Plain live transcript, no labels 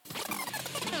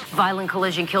Violent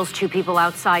collision kills 2 people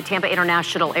outside Tampa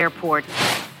International Airport.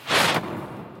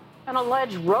 An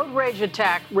alleged road rage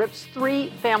attack rips 3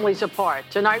 families apart.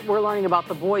 Tonight, we're learning about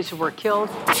the boys who were killed.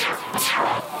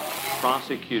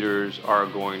 Prosecutors are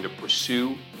going to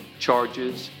pursue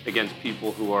charges against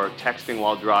people who are texting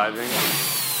while driving.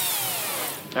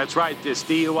 That's right. This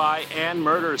DUI and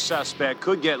murder suspect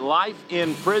could get life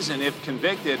in prison if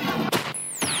convicted.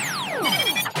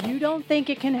 You don't think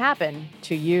it can happen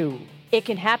to you. It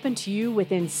can happen to you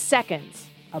within seconds,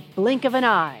 a blink of an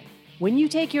eye. When you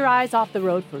take your eyes off the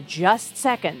road for just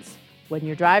seconds, when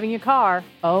you're driving your car,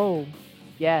 oh,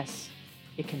 yes,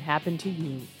 it can happen to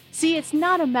you. See, it's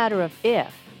not a matter of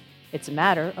if, it's a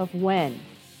matter of when.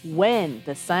 When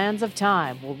the sands of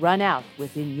time will run out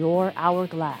within your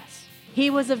hourglass. He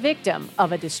was a victim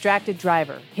of a distracted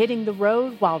driver hitting the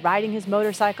road while riding his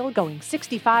motorcycle going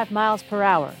 65 miles per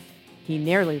hour. He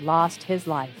nearly lost his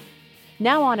life.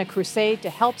 Now on a crusade to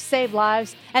help save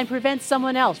lives and prevent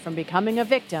someone else from becoming a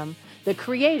victim, the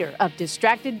creator of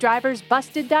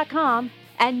DistractedDriversBusted.com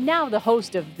and now the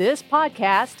host of this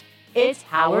podcast, it's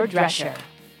Howard Drescher.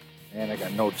 And I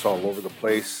got notes all over the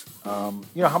place. How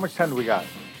much time do we got?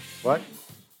 What?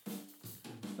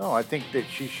 No, I think that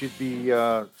she should be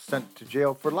sent to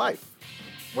jail for life.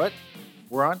 What?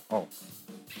 We're on? Oh.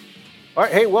 All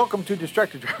right, hey, welcome to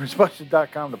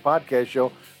DistractedDriversBusted.com, the podcast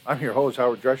show. I'm your host,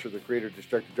 Howard Drescher, the creator of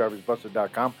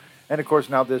DistractedDriversBusted.com, and, of course,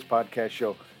 now this podcast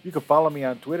show. You can follow me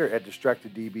on Twitter at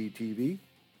DistractedDBTV,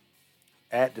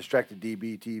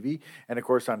 and, of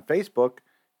course, on Facebook,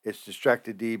 it's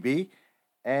DistractedDB,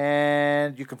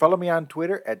 and you can follow me on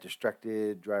Twitter at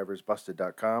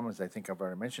DistractedDriversBusted.com, as I think I've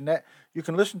already mentioned that. You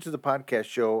can listen to the podcast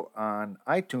show on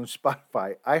iTunes,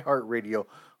 Spotify, iHeartRadio,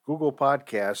 Google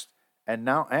Podcast, and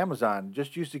now Amazon.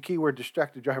 Just use the keyword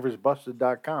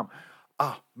DistractedDriversBusted.com.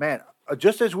 Oh, man,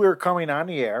 just as we were coming on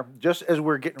the air, just as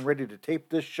we're getting ready to tape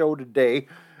this show today,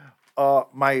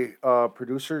 my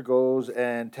producer goes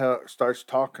and starts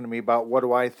talking to me about what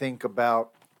do I think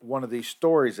about one of these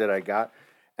stories that I got.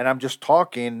 And I'm just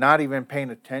talking, not even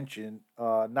paying attention,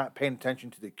 not paying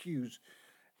attention to the cues.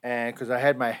 And because I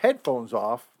had my headphones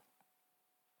off,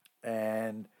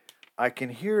 and I can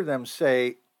hear them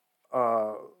say,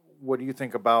 what do you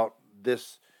think about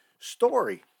this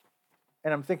story?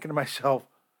 And I'm thinking to myself,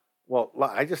 well,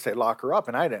 I just say lock her up,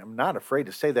 and I am not afraid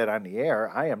to say that on the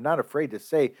air. I am not afraid to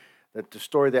say that the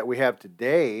story that we have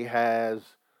today has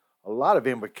a lot of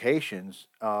implications.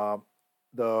 I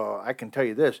can tell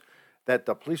you this, that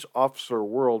the police officer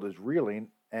world is reeling,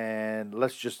 and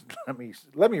let me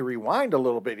rewind a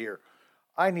little bit here.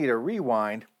 I need a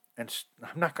rewind, and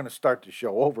I'm not going to start the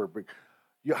show over, but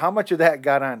how much of that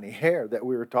got on the air that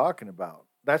we were talking about?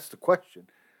 That's the question.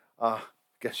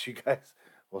 Guess you guys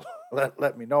will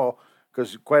let me know,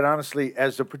 because quite honestly,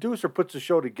 as the producer puts the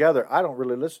show together, I don't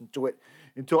really listen to it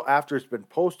until after it's been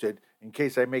posted in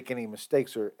case I make any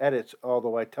mistakes or edits,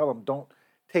 although I tell them don't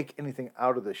take anything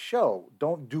out of the show.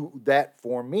 Don't do that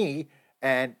for me,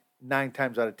 and 9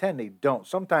 times out of 10, they don't.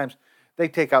 Sometimes they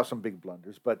take out some big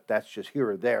blunders, but that's just here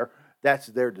or there. That's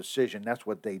their decision. That's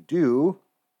what they do.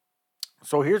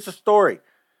 So here's the story.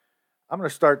 I'm going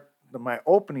to start my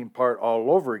opening part all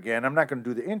over again. I'm not going to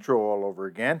do the intro all over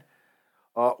again.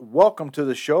 Welcome to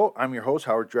the show. I'm your host,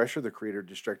 Howard Drescher, the creator of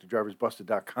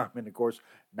DistractedDriversBusted.com, and of course,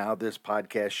 now this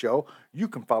podcast show. You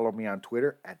can follow me on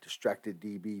Twitter at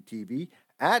DistractedDBTV,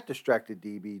 at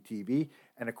DistractedDBTV,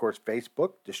 and of course,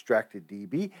 Facebook,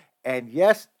 DistractedDB. And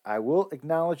yes, I will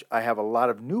acknowledge I have a lot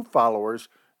of new followers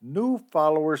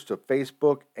to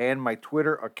Facebook and my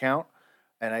Twitter account,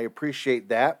 and I appreciate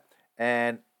that.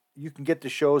 And you can get the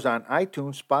shows on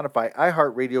iTunes, Spotify,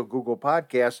 iHeartRadio, Google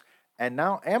Podcasts, and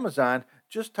now Amazon.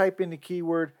 Just type in the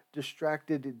keyword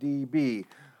DistractedDB.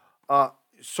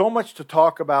 So much to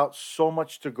talk about, so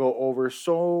much to go over,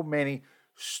 so many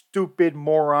stupid,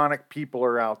 moronic people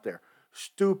are out there.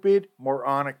 Stupid,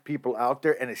 moronic people out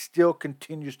there, and it still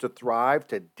continues to thrive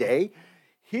today.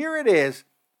 Here it is,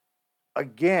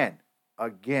 again.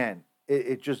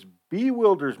 It just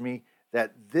bewilders me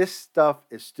that this stuff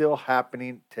is still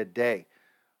happening today.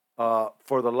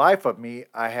 For the life of me,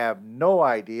 I have no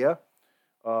idea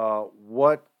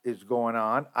what is going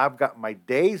on. I've got my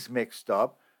days mixed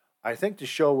up. I think the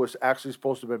show was actually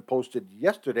supposed to have been posted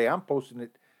yesterday. I'm posting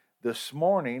it this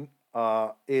morning.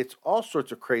 It's all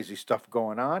sorts of crazy stuff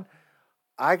going on.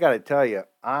 I got to tell you,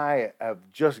 I have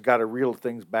just got to reel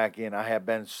things back in. I have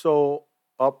been so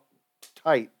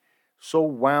uptight, so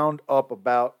wound up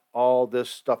about all this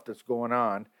stuff that's going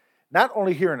on, not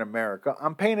only here in America.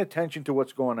 I'm paying attention to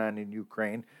what's going on in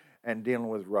Ukraine and dealing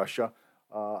with Russia.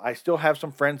 I still have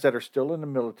some friends that are still in the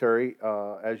military,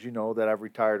 as you know, that I've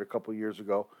retired a couple of years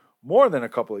ago, more than a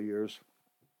couple of years,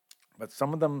 but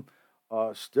some of them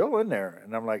still in there.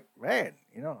 And I'm like, man,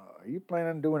 are you planning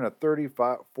on doing a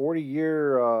 35,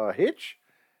 40-year hitch?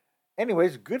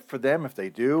 Anyways, good for them if they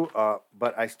do,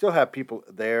 but I still have people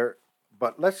there.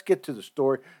 But let's get to the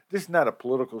story. This is not a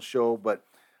political show, but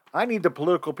I need the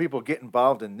political people to get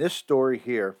involved in this story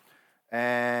here.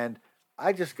 And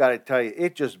I just got to tell you,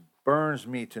 it just burns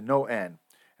me to no end.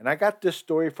 And I got this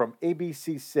story from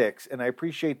ABC6, and I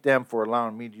appreciate them for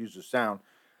allowing me to use the sound.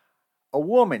 A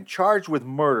woman charged with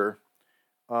murder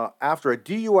after a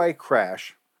DUI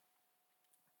crash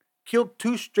killed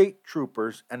 2 state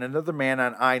troopers and another man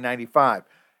on I-95.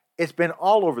 It's been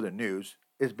all over the news.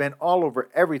 It's been all over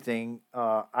everything.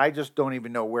 I just don't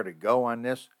even know where to go on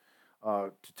this,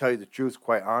 to tell you the truth,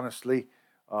 quite honestly.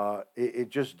 It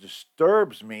just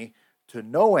disturbs me to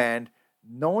no end,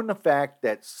 knowing the fact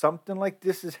that something like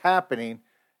this is happening,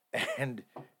 and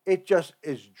it just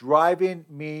is driving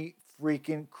me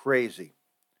freaking crazy.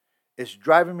 It's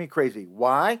driving me crazy.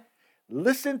 Why?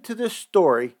 Listen to this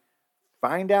story.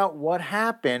 Find out what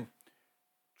happened.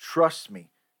 Trust me,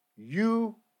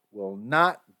 you will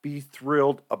not be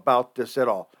thrilled about this at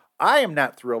all. I am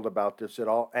not thrilled about this at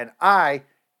all, and I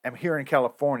am here in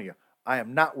California. I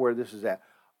am not where this is at.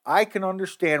 I can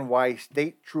understand why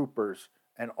state troopers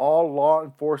and all law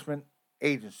enforcement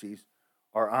agencies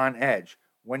are on edge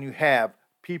when you have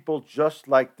people just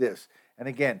like this. And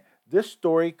again, this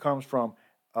story comes from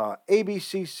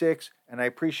ABC6, and I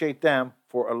appreciate them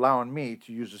for allowing me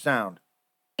to use the sound.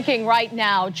 Right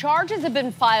now, charges have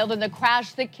been filed in the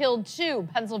crash that killed 2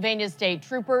 Pennsylvania state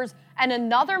troopers and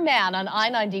another man on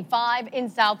I-95 in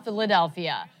South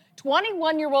Philadelphia.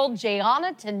 21-year-old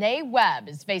Jayana Tanae Webb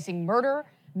is facing murder,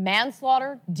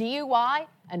 manslaughter, DUI,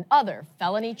 and other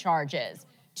felony charges.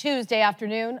 Tuesday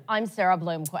afternoon, I'm Sarah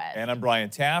Bloomquist. And I'm Brian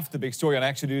Taft. The big story on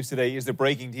Action News today is the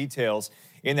breaking details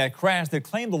in that crash that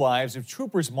claimed the lives of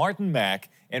troopers Martin Mack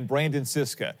and Brandon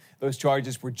Siska. Those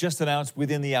charges were just announced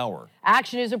within the hour.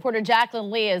 Action News reporter Jacqueline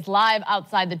Lee is live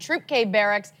outside the Troop K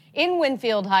barracks in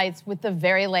Winfield Heights with the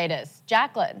very latest.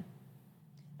 Jacqueline.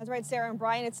 That's right, Sarah and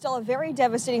Brian. It's still a very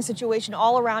devastating situation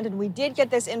all around, and we did get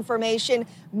this information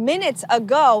minutes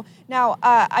ago. Now,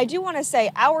 I do want to say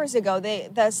hours ago,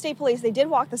 the state police, they did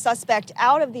walk the suspect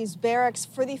out of these barracks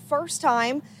for the first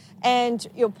time, and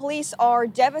police are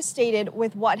devastated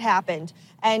with what happened.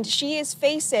 And she is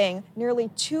facing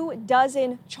nearly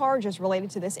 24 charges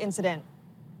related to this incident.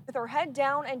 With her head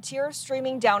down and tears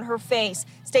streaming down her face,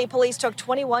 state police took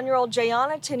 21-year-old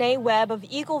Jayana Tanae Webb of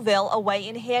Eagleville away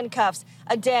in handcuffs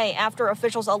a day after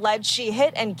officials alleged she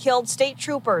hit and killed state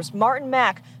troopers Martin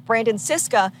Mack, Brandon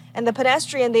Siska, and the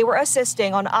pedestrian they were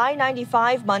assisting on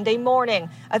I-95 Monday morning.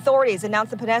 Authorities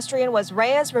announced the pedestrian was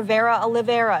Reyes Rivera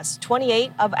Oliveras,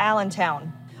 28, of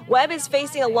Allentown. Webb is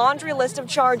facing a laundry list of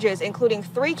charges, including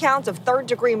 3 counts of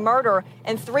third-degree murder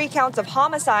and 3 counts of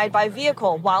homicide by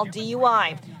vehicle while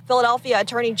DUI. Philadelphia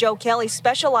Attorney Joe Kelly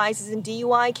specializes in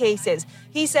DUI cases.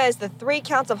 He says the 3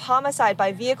 counts of homicide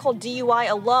by vehicle DUI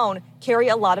alone carry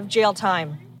a lot of jail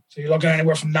time. So you're looking at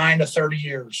anywhere from 9 to 30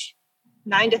 years.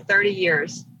 9 to 30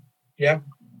 years. Yep.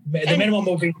 The minimum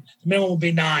will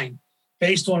be 9,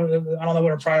 based on, I don't know what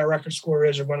her prior record score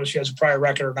is or whether she has a prior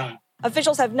record or not.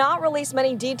 Officials have not released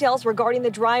many details regarding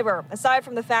the driver, aside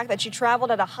from the fact that she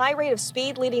traveled at a high rate of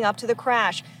speed leading up to the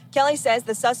crash. Kelly says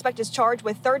the suspect is charged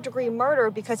with third-degree murder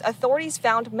because authorities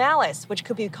found malice, which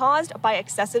could be caused by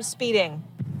excessive speeding.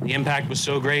 The impact was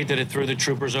so great that it threw the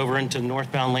troopers over into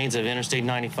northbound lanes of Interstate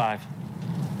 95.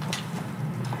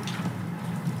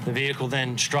 The vehicle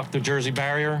then struck the Jersey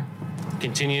barrier,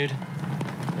 continued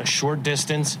a short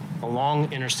distance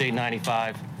along Interstate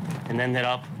 95, and ended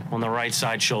up on the right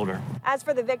side shoulder. As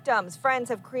for the victims, friends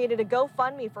have created a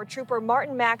GoFundMe for Trooper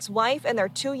Martin Mack's wife and their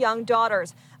 2 young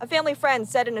daughters. A family friend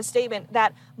said in a statement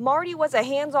that Marty was a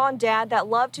hands-on dad that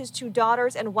loved his 2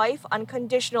 daughters and wife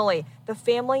unconditionally. The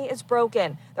family is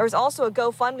broken. There's also a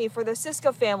GoFundMe for the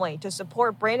Siska family to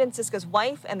support Brandon Siska's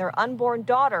wife and their unborn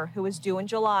daughter, who is due in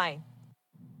July.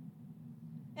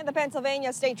 And the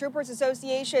Pennsylvania State Troopers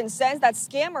Association says that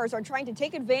scammers are trying to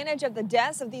take advantage of the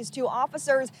deaths of these 2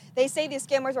 officers. They say these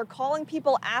scammers are calling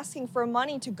people asking for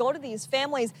money to go to these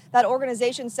families. That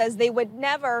organization says they would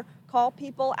never call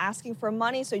people asking for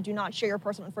money, so do not share your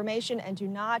personal information and do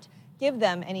not give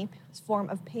them any form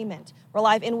of payment. We're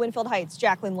live in Winfield Heights.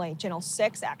 Jacqueline Lay, Channel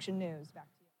 6 Action News. Back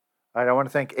to you. All right, I want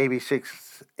to thank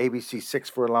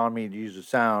ABC6 for allowing me to use the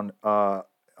sound up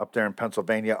there in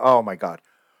Pennsylvania. Oh, my God.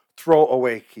 Throw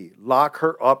away key. Lock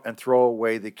her up and throw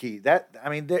away the key.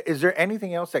 Is there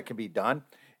anything else that can be done?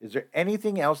 Is there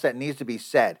anything else that needs to be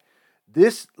said?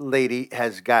 This lady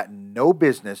has got no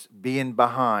business being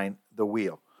behind the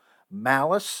wheel.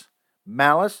 Malice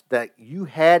that you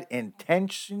had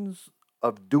intentions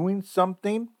of doing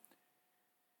something,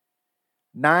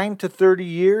 9 to 30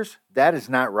 years, that is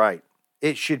not right.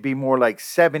 It should be more like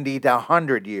 70 to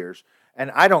 100 years.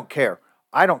 And I don't care.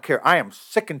 I am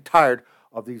sick and tired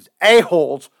of these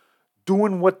a-holes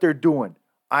doing what they're doing.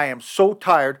 I am so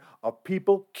tired of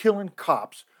people killing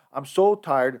cops. I'm so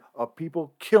tired of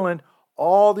people killing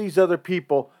all these other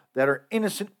people that are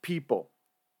innocent people.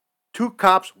 2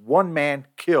 cops, 1 man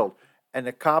killed. And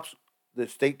the cops, the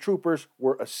state troopers,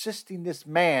 were assisting this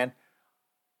man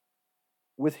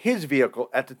with his vehicle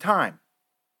at the time.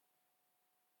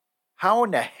 How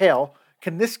in the hell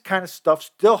can this kind of stuff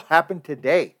still happen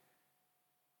today?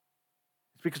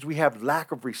 It's because we have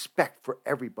lack of respect for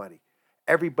everybody.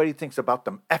 Everybody thinks about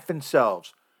them effing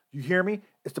selves. You hear me?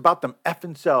 It's about them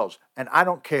effing selves, and I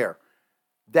don't care.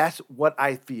 That's what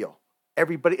I feel.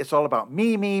 Everybody, it's all about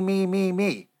me, me, me, me,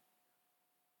 me.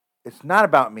 It's not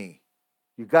about me.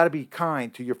 You got to be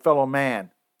kind to your fellow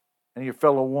man and your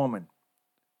fellow woman.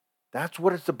 That's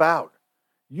what it's about.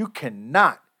 You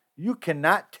cannot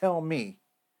tell me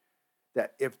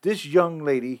that if this young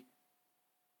lady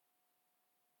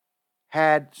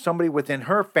had somebody within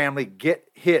her family get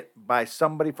hit by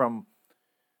somebody from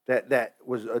that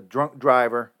was a drunk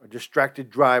driver, a distracted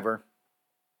driver,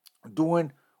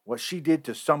 doing what she did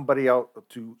to somebody else,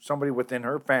 to somebody within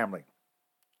her family.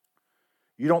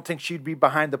 You don't think she'd be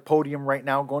behind the podium right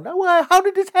now going, "Oh, how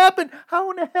did this happen?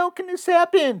 How in the hell can this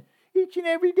happen? Each and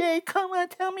every day, come on,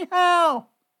 tell me how."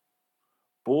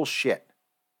 Bullshit.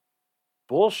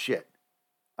 Bullshit.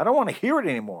 I don't want to hear it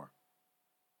anymore.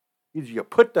 Either you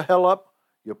put the hell up,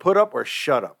 you put up or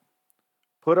shut up.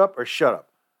 Put up or shut up.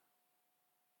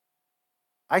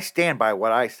 I stand by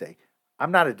what I say.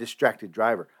 I'm not a distracted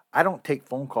driver. I don't take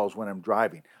phone calls when I'm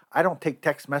driving. I don't take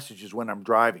text messages when I'm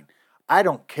driving. I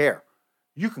don't care.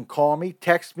 You can call me,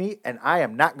 text me, and I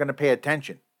am not going to pay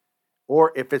attention.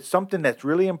 Or if it's something that's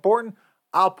really important,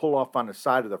 I'll pull off on the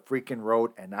side of the freaking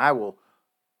road and I will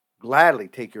gladly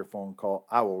take your phone call.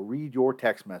 I will read your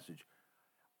text message.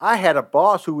 I had a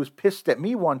boss who was pissed at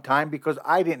me one time because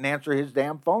I didn't answer his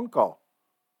damn phone call.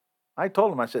 I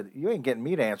told him, I said, "You ain't getting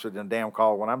me to answer the damn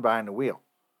call when I'm behind the wheel."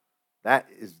 That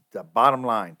is the bottom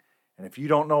line. And if you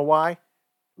don't know why,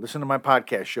 listen to my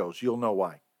podcast shows. You'll know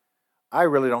why. I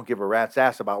really don't give a rat's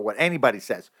ass about what anybody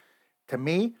says. To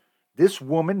me, this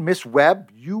woman, Miss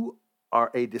Webb, you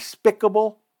are a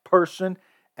despicable person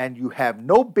and you have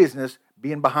no business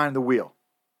being behind the wheel.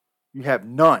 You have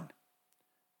none.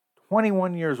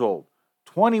 21 years old.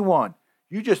 21.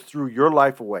 You just threw your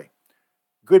life away.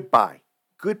 Goodbye.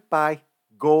 Goodbye.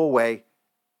 Go away.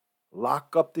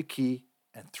 Lock up the key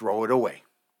and throw it away.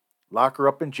 Lock her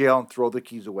up in jail and throw the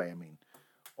keys away. I mean,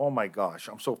 oh my gosh,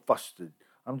 I'm so frustrated.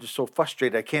 I'm just so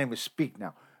frustrated I can't even speak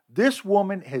now. This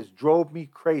woman has drove me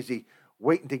crazy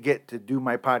waiting to get to do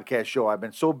my podcast show. I've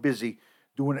been so busy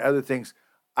doing other things.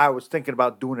 I was thinking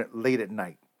about doing it late at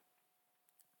night.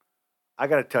 I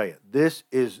got to tell you, this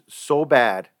is so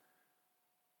bad.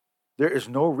 There is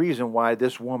no reason why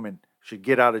this woman should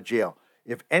get out of jail.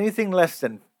 If anything less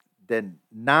than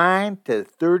 9 to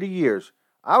 30 years,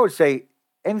 I would say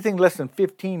anything less than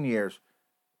 15 years,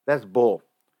 that's bull.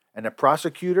 And the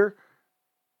prosecutor,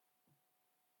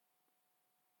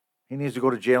 he needs to go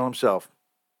to jail himself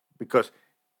because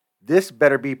this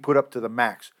better be put up to the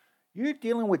max. You're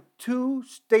dealing with 2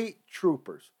 state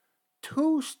troopers.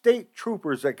 2 state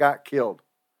troopers that got killed.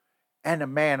 And a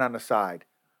man on the side.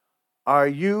 Are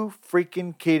you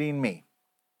freaking kidding me?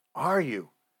 Are you?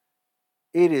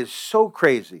 It is so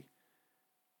crazy.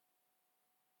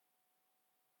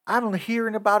 I'm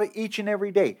hearing about it each and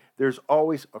every day. There's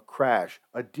always a crash,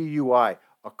 a DUI,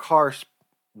 a car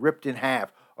ripped in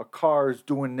half, a car is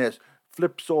doing this,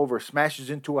 flips over, smashes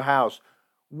into a house.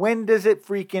 When does it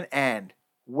freaking end?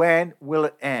 When will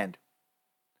it end?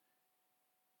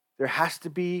 There has to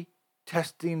be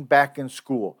testing back in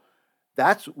school.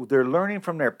 They're learning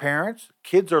from their parents.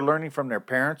 Kids are learning from their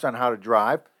parents on how to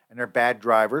drive, and they're bad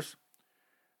drivers.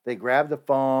 They grab the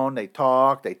phone, they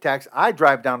talk, they text. I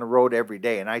drive down the road every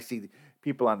day, and I see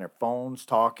people on their phones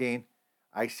talking.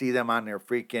 I see them on their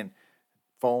freaking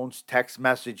phones text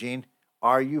messaging.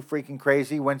 Are you freaking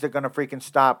crazy? When's it going to freaking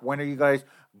stop? When are you guys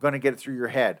going to get it through your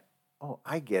head? Oh,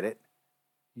 I get it.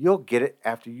 You'll get it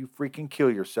after you freaking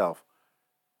kill yourself.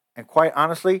 And quite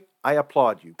honestly, I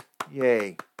applaud you.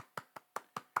 Yay.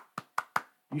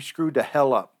 You screwed the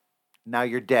hell up. Now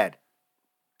you're dead.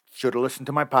 Should have listened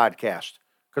to my podcast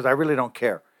because I really don't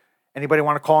care. Anybody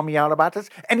want to call me out about this?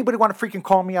 Anybody want to freaking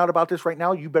call me out about this right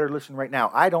now? You better listen right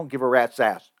now. I don't give a rat's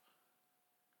ass.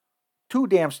 2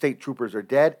 damn state troopers are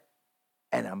dead,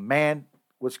 and a man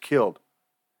was killed.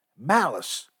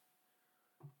 Malice.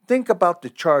 Think about the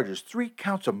charges. 3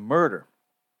 counts of murder.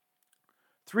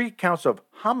 3 counts of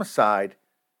homicide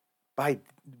by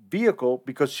vehicle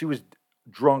because she was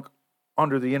drunk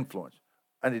under the influence,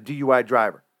 and a DUI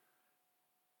driver.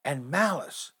 And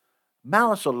malice.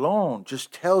 Malice alone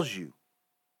just tells you,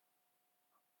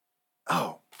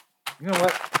 oh, you know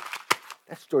what?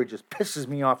 That story just pisses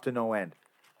me off to no end.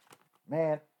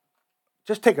 Man,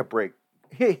 just take a break.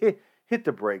 Hit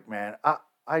the break, man.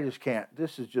 I just can't.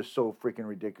 This is just so freaking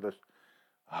ridiculous.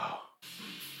 Oh.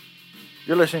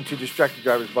 You're listening to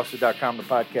DistractedDriversBusted.com, the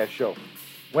podcast show.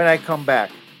 When I come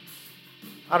back,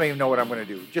 I don't even know what I'm going to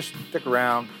do. Just stick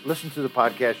around, listen to the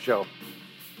podcast show.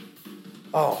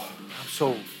 Oh,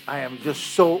 I am just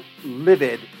so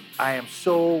livid. I'm just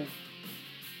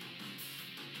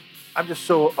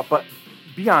so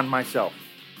beyond myself.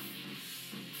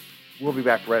 We'll be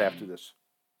back right after this.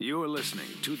 You're listening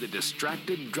to the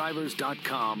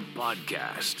DistractedDrivers.com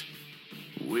podcast.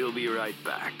 We'll be right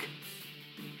back.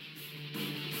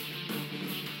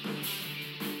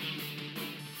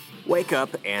 Wake up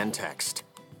and text.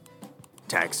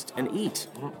 Text and eat.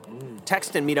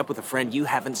 Text and meet up with a friend you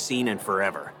haven't seen in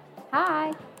forever.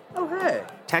 Hi. Oh, hey.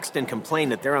 Text and complain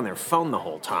that they're on their phone the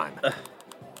whole time.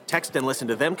 Text and listen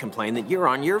to them complain that you're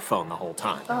on your phone the whole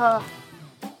time.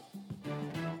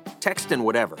 Text and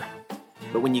whatever.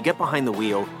 But when you get behind the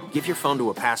wheel, give your phone to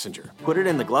a passenger. Put it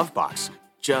in the glove box.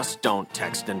 Just don't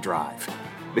text and drive.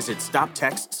 Visit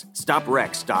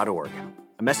StopTextsStopWrecks.org.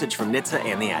 A message from NHTSA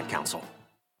and the Ad Council.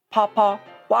 Papa,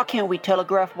 why can't we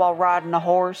telegraph while riding a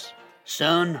horse?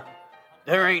 Son,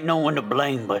 there ain't no one to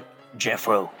blame but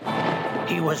Jeffro.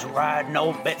 He was riding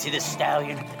old Betsy the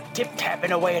Stallion,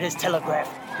 tip-tapping away at his telegraph,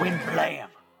 when blam,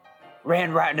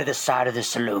 ran right into the side of the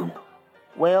saloon.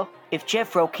 Well, if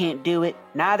Jeffro can't do it,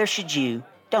 neither should you.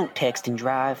 Don't text and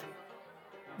drive.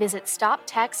 Visit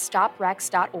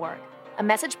StopTextsStopWrecks.org. A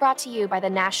message brought to you by the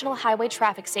National Highway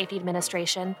Traffic Safety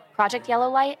Administration, Project Yellow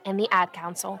Light, and the Ad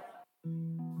Council.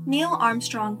 Neil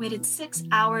Armstrong waited 6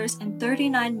 hours and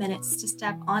 39 minutes to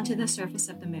step onto the surface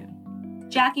of the moon.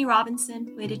 Jackie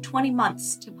Robinson waited 20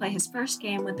 months to play his first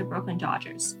game with the Brooklyn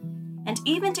Dodgers. And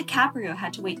even DiCaprio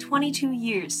had to wait 22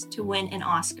 years to win an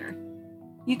Oscar.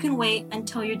 You can wait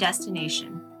until your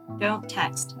destination. Don't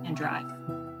text and drive.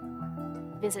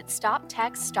 Visit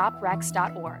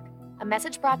StopTextsStopWrecks.org. A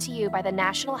message brought to you by the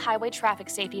National Highway Traffic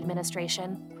Safety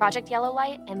Administration, Project Yellow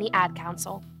Light, and the Ad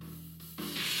Council.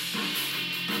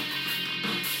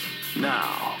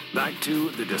 Now, back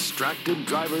to the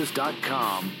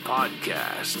DistractedDrivers.com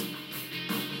podcast.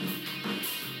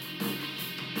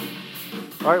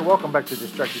 All right, welcome back to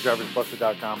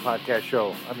DistractedDriversBusted.com podcast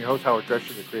show. I'm your host, Howard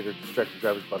Drescher, the creator of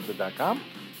DistractedDriversBusted.com,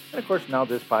 and of course, now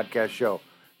this podcast show.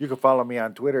 You can follow me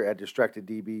on Twitter at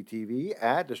DistractedDBTV,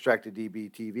 at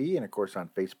DistractedDBTV, and of course on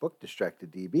Facebook,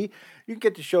 DistractedDB. You can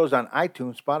get the shows on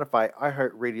iTunes, Spotify,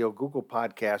 iHeartRadio, Google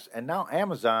Podcasts, and now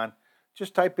Amazon.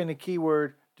 Just type in the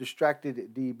keyword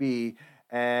DistractedDB,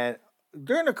 and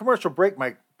during the commercial break,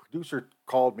 my producer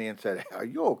called me and said, "Are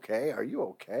you okay? Are you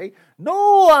okay?"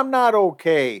 No, I'm not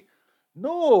okay.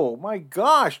 No, my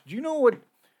gosh, do you know what?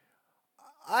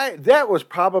 That was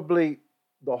probably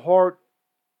the hardest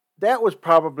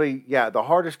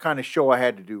kind of show I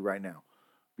had to do right now,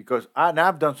 because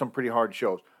I've done some pretty hard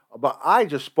shows, but I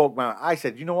just spoke I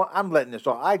said, you know what? I'm letting this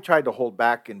off. I tried to hold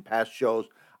back in past shows.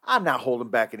 I'm not holding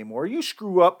back anymore. You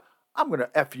screw up, I'm going to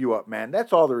F you up, man.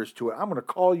 That's all there is to it. I'm going to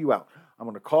call you out. I'm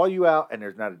going to call you out, and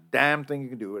there's not a damn thing you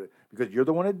can do with it, because you're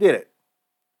the one that did it.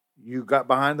 You got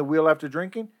behind the wheel after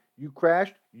drinking. You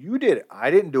crashed. You did it. I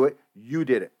didn't do it. You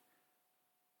did it.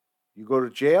 You go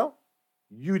to jail.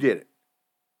 You did it.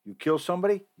 You kill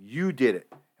somebody. You did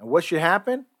it. And what should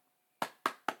happen?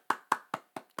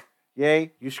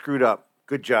 Yay, you screwed up.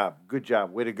 Good job. Good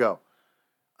job. Way to go.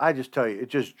 I just tell you, it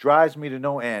just drives me to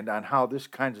no end on how this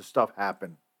kinds of stuff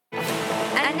happen.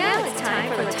 And now it's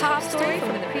time for the top story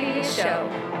from the previous show.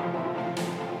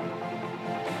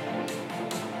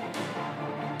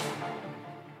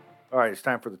 All right, it's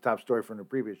time for the top story from the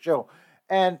previous show.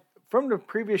 And from the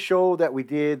previous show that we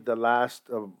did I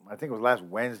think it was last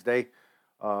Wednesday,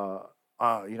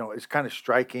 it's kind of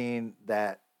striking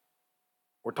that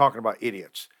we're talking about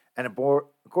idiots. And of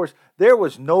course, there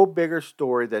was no bigger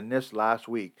story than this last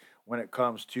week when it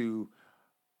comes to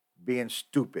being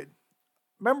stupid.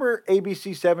 Remember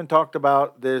ABC7 talked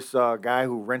about this guy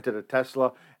who rented a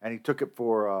Tesla, and he took it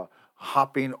for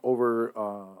hopping over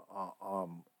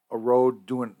a road,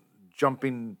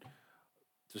 jumping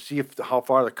to see how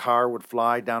far the car would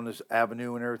fly down this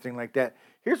avenue and everything like that.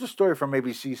 Here's a story from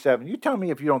ABC7. You tell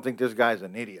me if you don't think this guy's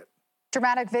an idiot.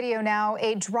 Dramatic video now.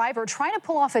 A driver trying to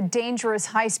pull off a dangerous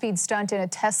high-speed stunt in a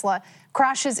Tesla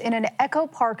crashes in an Echo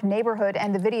Park neighborhood,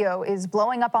 and the video is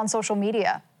blowing up on social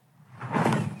media.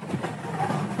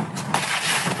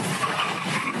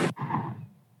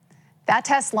 That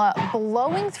Tesla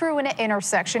blowing through an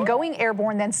intersection, going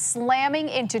airborne, then slamming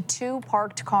into 2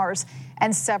 parked cars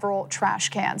and several trash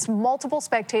cans. Multiple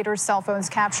spectators' cell phones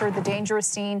captured the dangerous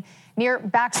scene near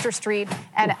Baxter Street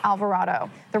and Alvarado.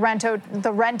 The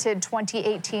rented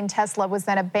 2018 Tesla was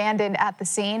then abandoned at the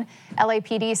scene.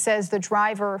 LAPD says the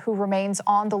driver, who remains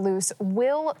on the loose,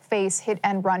 will face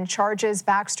hit-and-run charges.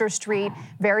 Baxter Street,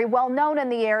 very well known in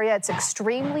the area. It's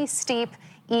extremely steep,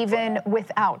 even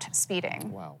without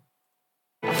speeding. Wow.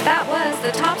 That was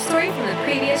the top story from the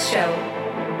previous show.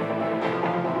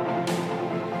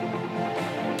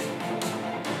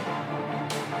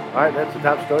 All right, that's the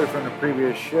top story from the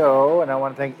previous show, and I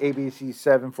want to thank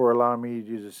ABC7 for allowing me to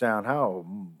use the sound.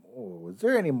 Is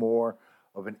there any more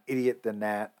of an idiot than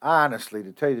that? Honestly,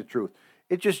 to tell you the truth,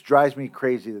 it just drives me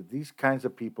crazy that these kinds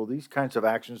of people, these kinds of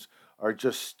actions are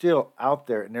just still out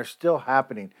there, and they're still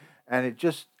happening, and it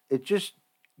just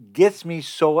gets me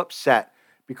so upset.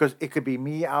 Because it could be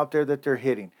me out there that they're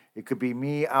hitting. It could be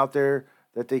me out there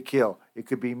that they kill. It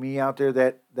could be me out there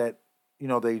that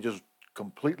they just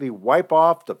completely wipe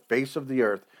off the face of the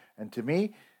earth. And to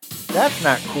me, that's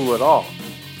not cool at all.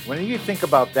 When you think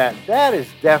about that, that is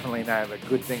definitely not a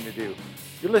good thing to do.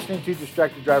 You're listening to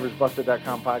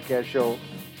DistractedDriversBusted.com podcast show.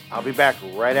 I'll be back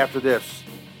right after this.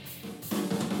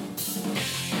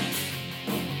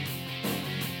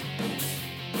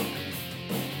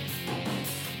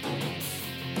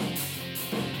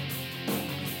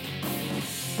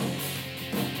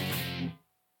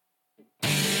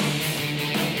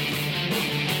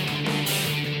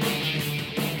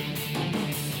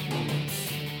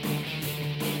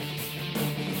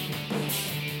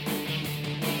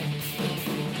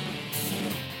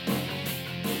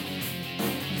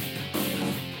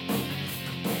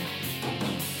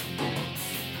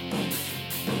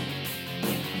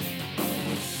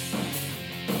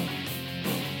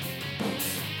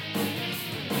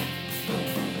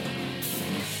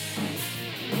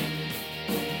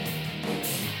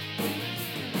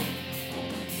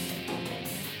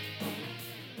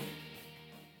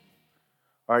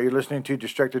 All right, you're listening to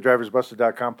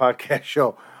DistractedDriversBusted.com podcast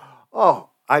show.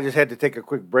 Oh, I just had to take a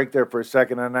quick break there for a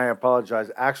second, and I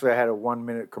apologize. Actually, I had a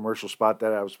 1-minute commercial spot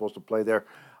that I was supposed to play there.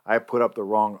 I put up the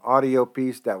wrong audio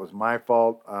piece. That was my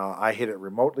fault. I hit it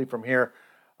remotely from here.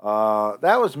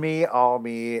 That was me, all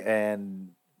me,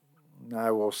 and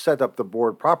I will set up the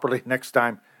board properly next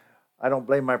time. I don't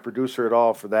blame my producer at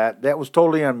all for that. That was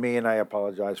totally on me, and I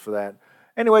apologize for that.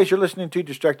 Anyways, you're listening to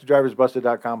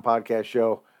DistractedDriversBusted.com podcast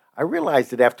show. I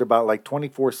realized that after about like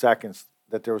 24 seconds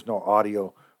that there was no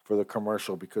audio for the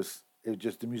commercial because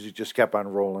the music just kept on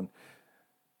rolling.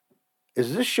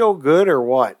 Is this show good or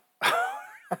what?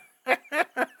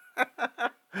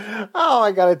 Oh,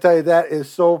 I got to tell you, that is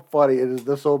so funny. It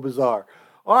is so bizarre.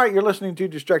 All right, you're listening to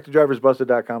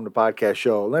DistractedDriversBusted.com, the podcast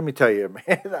show. Let me tell you,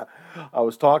 man, I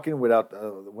was talking without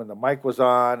when the mic was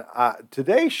on.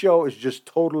 Today's show is just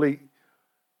totally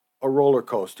a roller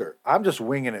coaster. I'm just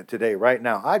winging it today, right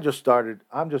now. I just started.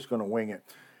 I'm just going to wing it.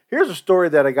 Here's a story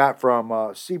that I got from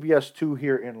CBS 2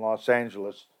 here in Los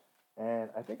Angeles.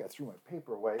 And I think I threw my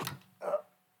paper away.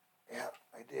 Yeah,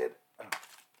 I did.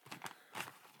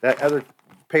 That other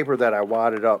paper that I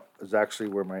wadded up is actually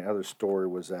where my other story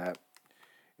was at.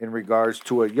 In regards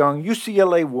to a young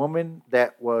UCLA woman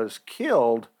that was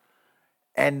killed.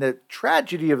 And the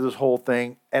tragedy of this whole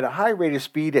thing, at a high rate of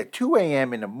speed at 2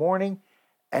 a.m. in the morning,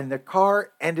 and the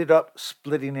car ended up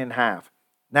splitting in half.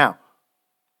 Now,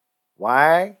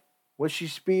 why was she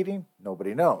speeding?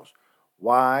 Nobody knows.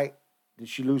 Why did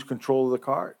she lose control of the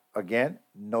car? Again,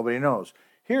 nobody knows.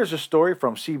 Here's a story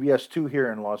from CBS 2 here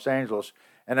in Los Angeles,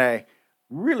 and I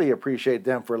really appreciate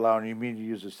them for allowing me to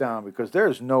use the sound because there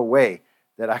is no way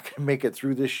that I can make it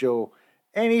through this show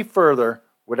any further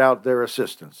without their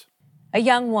assistance. A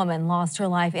young woman lost her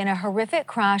life in a horrific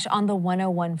crash on the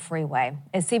 101 freeway.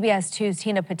 As CBS 2's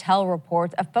Tina Patel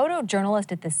reports, a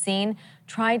photojournalist at the scene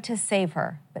tried to save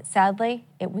her, but sadly,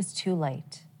 it was too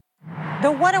late. The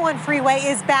 101 freeway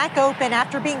is back open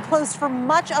after being closed for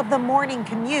much of the morning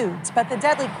commute, but the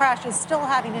deadly crash is still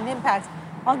having an impact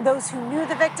on those who knew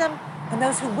the victim and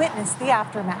those who witnessed the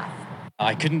aftermath.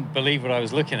 I couldn't believe what I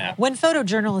was looking at. When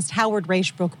photojournalist Howard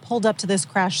Raichbrook pulled up to this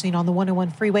crash scene on the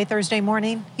 101 freeway Thursday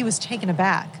morning, he was taken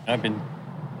aback. I've been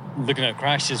looking at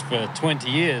crashes for 20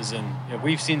 years, and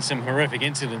we've seen some horrific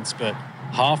incidents, but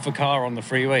half a car on the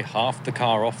freeway, half the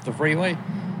car off the freeway,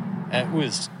 it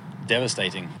was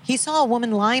devastating. He saw a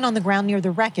woman lying on the ground near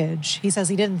the wreckage. He says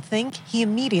he didn't think. He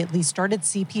immediately started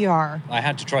CPR. I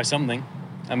had to try something.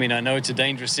 I mean, I know it's a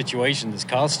dangerous situation. There's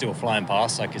cars still flying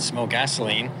past. I could smell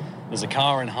gasoline. There's a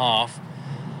car in half.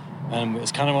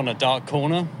 It's kind of on a dark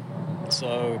corner.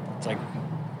 So it's like,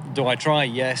 do I try?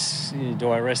 Yes.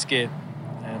 Do I risk it?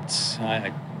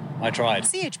 I tried.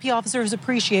 CHP officers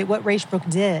appreciate what Racebrook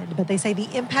did, but they say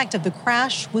the impact of the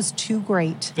crash was too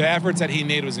great. The efforts that he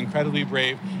made was incredibly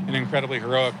brave and incredibly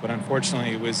heroic, but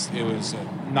unfortunately it was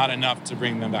not enough to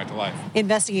bring them back to life.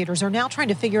 Investigators are now trying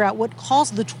to figure out what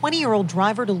caused the 20-year-old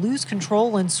driver to lose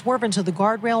control and swerve into the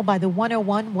guardrail by the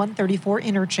 101-134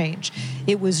 interchange.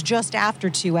 It was just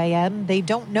after 2 a.m. They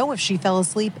don't know if she fell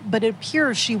asleep, but it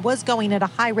appears she was going at a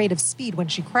high rate of speed when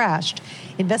she crashed.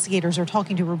 Investigators are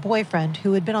talking to her boyfriend,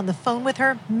 who had been on the phone with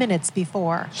her minutes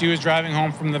before. She was driving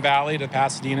home from the Valley to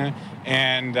Pasadena,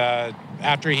 and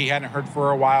after he hadn't heard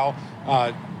for a while,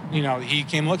 he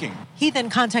came looking. He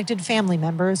then contacted family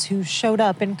members who showed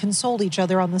up and consoled each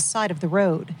other on the side of the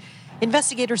road.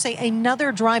 Investigators say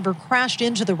another driver crashed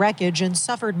into the wreckage and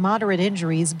suffered moderate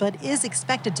injuries, but is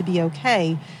expected to be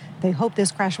okay. They hope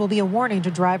this crash will be a warning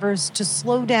to drivers to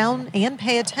slow down and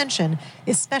pay attention,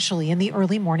 especially in the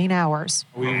early morning hours.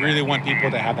 We really want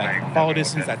people to have that follow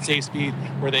distance, that safe speed,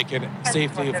 where they could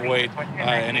safely avoid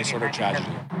any sort of tragedy.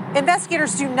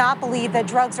 Investigators do not believe that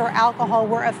drugs or alcohol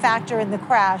were a factor in the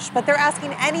crash, but they're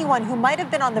asking anyone who might have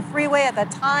been on the freeway at the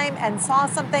time and saw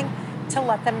something to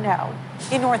let them know.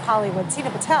 In North Hollywood,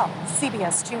 Tina Patel,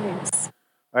 CBS 2 News.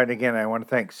 All right, again, I want to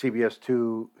thank CBS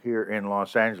 2 here in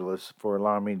Los Angeles for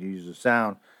allowing me to use the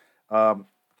sound.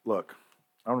 Look,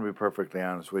 I'm going to be perfectly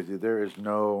honest with you. There's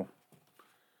no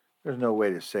way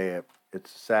to say it.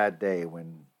 It's a sad day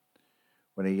when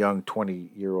a young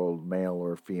 20-year-old male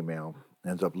or female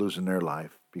ends up losing their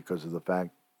life because of the fact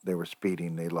they were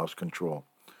speeding, they lost control.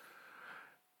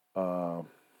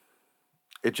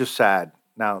 It's just sad.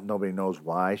 Now, nobody knows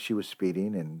why she was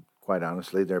speeding, and quite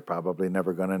honestly, they're probably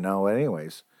never going to know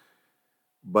anyways.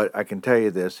 But I can tell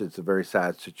you this, it's a very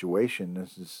sad situation.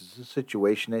 This is a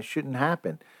situation that shouldn't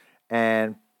happen.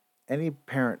 And any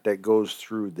parent that goes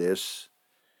through this,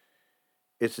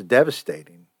 it's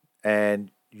devastating.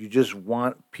 And you just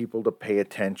want people to pay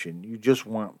attention. You just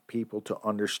want people to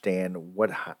understand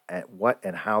what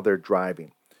and how they're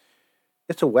driving.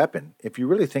 It's a weapon. If you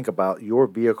really think about your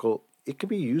vehicle, it can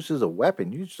be used as a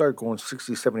weapon. You start going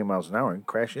 60, 70 miles an hour and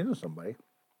crash into somebody.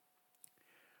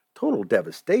 Total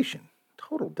devastation.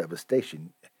 Total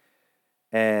devastation.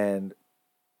 And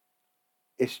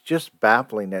it's just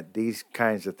baffling that these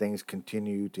kinds of things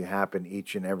continue to happen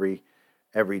each and every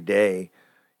day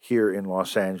here in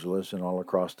Los Angeles and all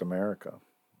across America.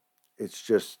 It's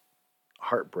just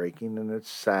heartbreaking, and it's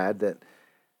sad that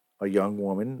a young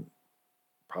woman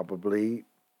probably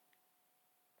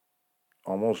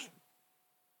almost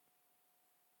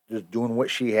just doing what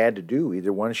she had to do.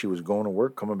 Either one, she was going to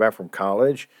work, coming back from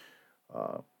college.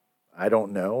 I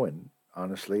don't know, and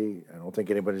honestly, I don't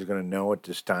think anybody's going to know at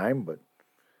this time. But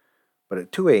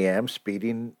at 2 a.m.,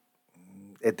 speeding,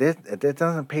 it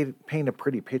doesn't paint a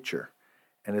pretty picture.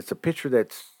 And it's a picture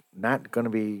that's not going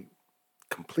to be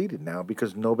completed now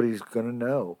because nobody's going to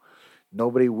know.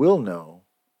 Nobody will know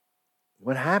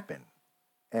what happened.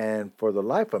 And for the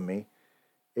life of me,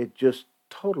 it just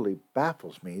totally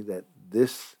baffles me that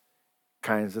this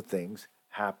kinds of things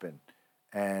happen.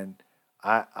 And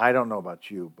I don't know about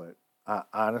you, but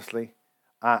honestly,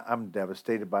 I'm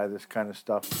devastated by this kind of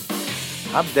stuff.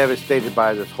 I'm devastated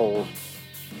by this whole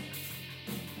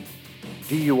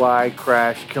DUI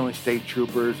crash, killing state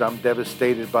troopers. I'm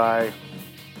devastated by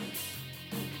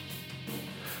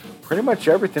pretty much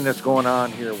everything that's going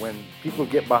on here when people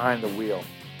get behind the wheel.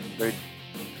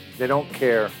 They don't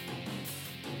care.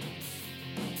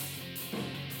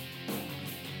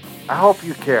 I hope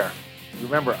you care.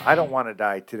 Remember, I don't want to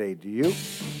die today, do you?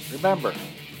 Remember,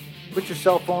 put your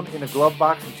cell phone in a glove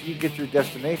box until you get to your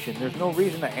destination. There's no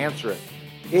reason to answer it.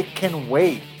 It can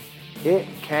wait. It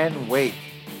can wait.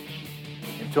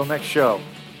 Until next show,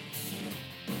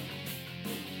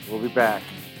 we'll be back.